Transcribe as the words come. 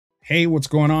Hey, what's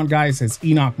going on, guys? It's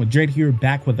Enoch Madrid here,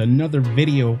 back with another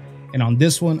video. And on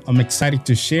this one, I'm excited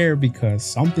to share because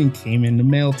something came in the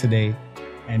mail today,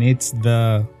 and it's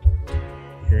here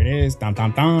it is,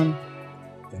 the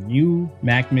new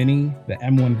Mac Mini, the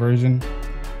M1 version.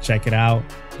 Check it out.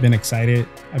 Been excited.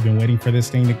 I've been waiting for this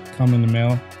thing to come in the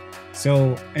mail.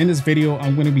 So in this video,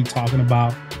 I'm going to be talking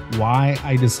about why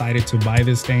I decided to buy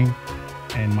this thing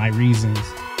and my reasons.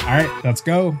 All right, let's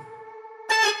go.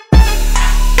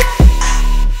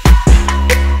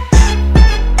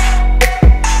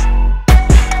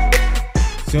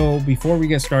 So before we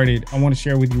get started, I want to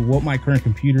share with you what my current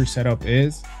computer setup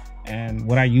is and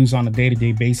what I use on a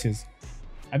day-to-day basis.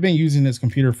 I've been using this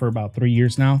computer for about 3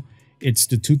 years now. It's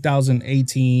the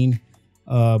 2018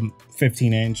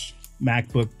 15-inch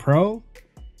MacBook Pro.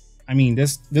 I mean,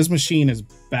 this machine is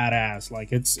badass.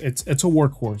 Like it's a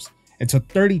workhorse. It's a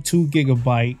 32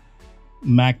 gigabyte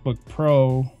MacBook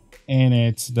Pro, and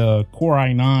it's the Core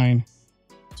i9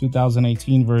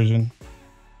 2018 version.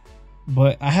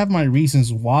 But I have my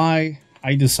reasons why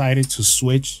I decided to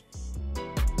switch.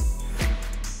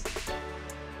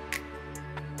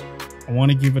 I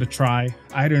want to give it a try.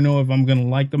 I don't know if I'm going to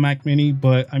like the Mac Mini,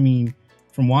 but I mean,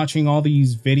 from watching all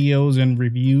these videos and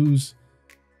reviews,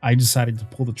 I decided to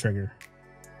pull the trigger.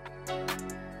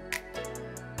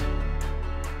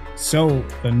 So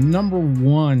the number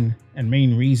one and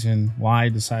main reason why I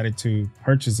decided to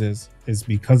purchase this is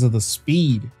because of the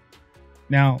speed.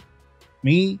 Now,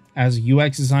 me as a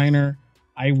UX designer,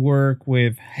 I work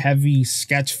with heavy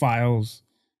sketch files.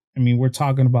 I mean, we're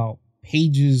talking about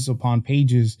pages upon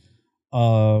pages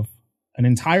of an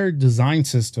entire design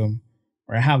system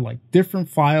where I have like different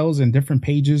files and different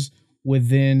pages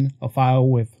within a file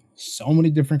with so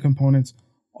many different components,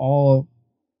 all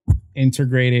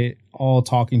integrated, all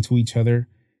talking to each other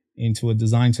into a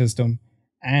design system.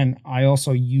 And I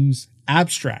also use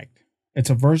Abstract.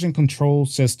 It's a version control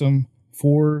system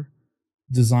for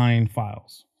design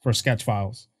files, for sketch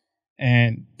files.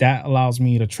 And that allows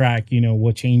me to track,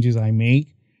 what changes I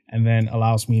make, and then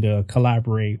allows me to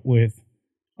collaborate with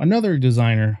another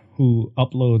designer who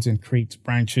uploads and creates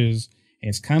branches. And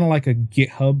it's kind of like a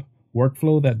GitHub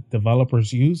workflow that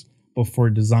developers use, but for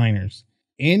designers.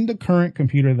 In the current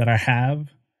computer that I have,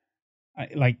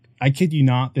 I kid you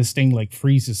not, this thing like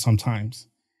freezes sometimes.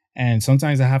 And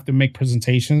sometimes I have to make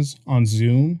presentations on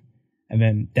Zoom, and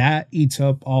then that eats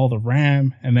up all the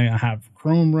RAM. And then I have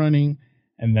Chrome running,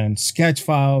 and then sketch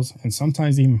files, and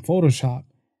sometimes even Photoshop.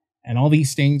 And all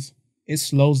these things, it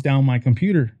slows down my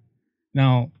computer.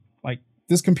 Now, like,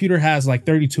 this computer has like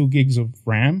 32 gigs of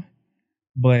RAM,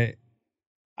 but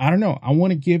I don't know. I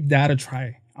want to give that a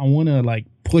try. I want to like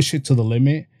push it to the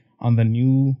limit on the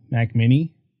new Mac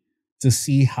Mini to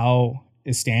see how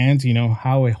it stands,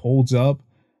 how it holds up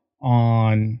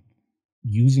on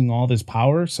using all this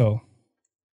power. So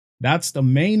that's the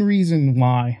main reason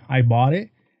why I bought it.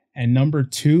 And number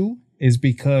two is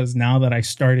because now that I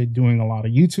started doing a lot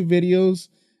of YouTube videos,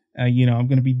 I'm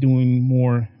going to be doing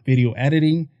more video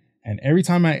editing. And every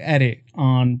time I edit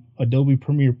on Adobe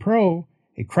Premiere Pro,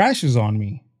 it crashes on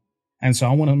me. And so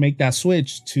I want to make that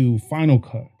switch to Final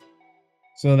Cut.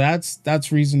 So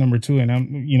that's reason number two. And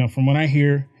I'm, from what I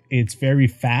hear, it's very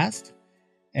fast.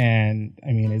 And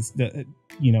I mean, it's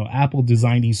Apple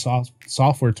designed these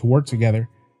software to work together.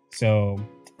 So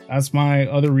that's my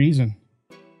other reason.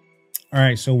 All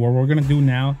right, so what we're gonna do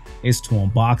now is to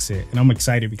unbox it, and I'm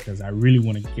excited because I really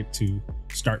want to get to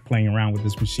start playing around with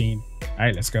this machine. All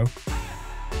right, let's go.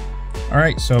 All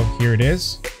right, so here it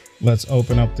is. Let's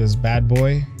open up this bad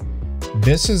boy.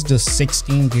 This is the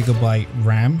 16 gigabyte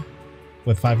RAM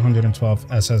with 512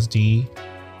 SSD.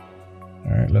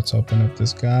 All right, let's open up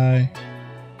this guy.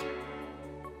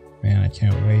 Man, I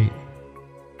can't wait.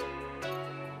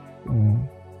 Well,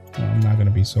 I'm not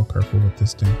gonna be so careful with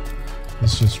this thing.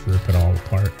 Let's just rip it all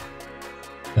apart.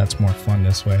 That's more fun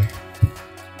this way.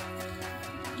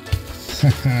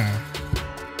 Check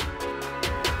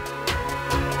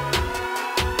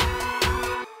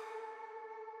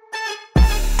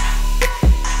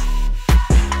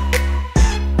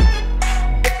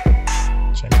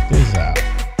this out.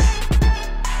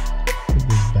 Look at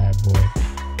this bad boy.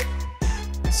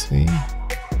 See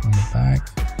on the back.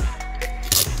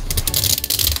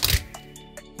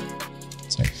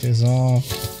 Take this off,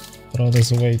 throw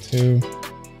this away too.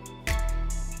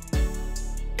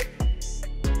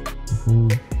 Ooh,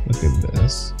 look at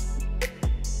this.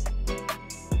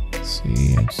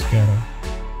 See, I just gotta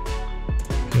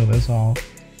peel this off.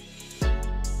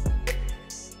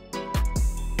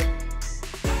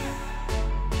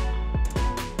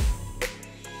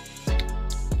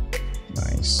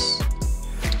 Nice.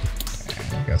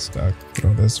 Okay, stuck.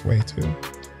 Throw this way too.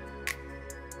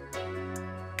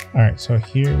 All right, so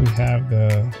here we have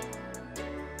the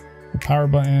power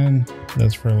button.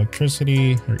 That's for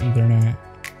electricity or Ethernet.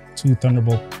 2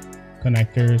 Thunderbolt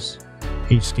connectors,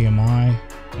 HDMI,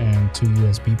 and 2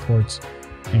 USB ports,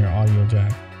 and your audio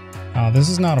jack. This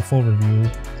is not a full review.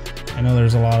 I know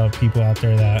there's a lot of people out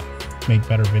there that make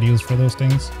better videos for those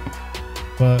things,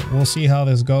 but we'll see how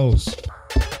this goes.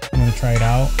 I'm gonna try it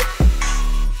out.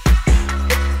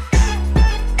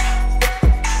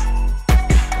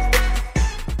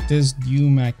 This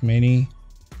UMac Mini,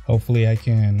 hopefully I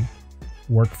can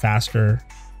work faster,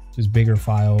 just bigger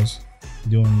files,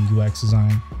 doing UX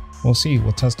design. We'll see,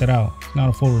 we'll test it out. It's not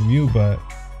a full review, but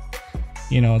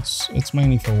you know, it's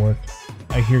mainly for work.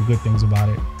 I hear good things about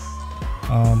it.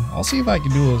 I'll see if I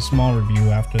can do a small review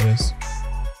after this.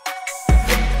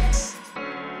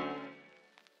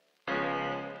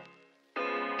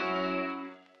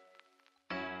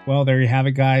 Well, there you have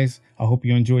it, guys. I hope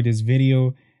you enjoyed this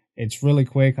video. It's really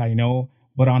quick, I know,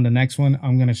 but on the next one,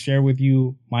 I'm going to share with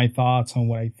you my thoughts on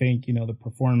what I think, you know, the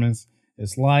performance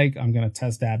is like. I'm going to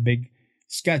test that big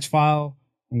sketch file.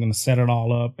 I'm going to set it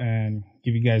all up and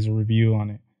give you guys a review on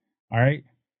it. All right.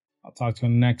 I'll talk to you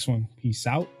in the next one. Peace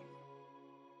out.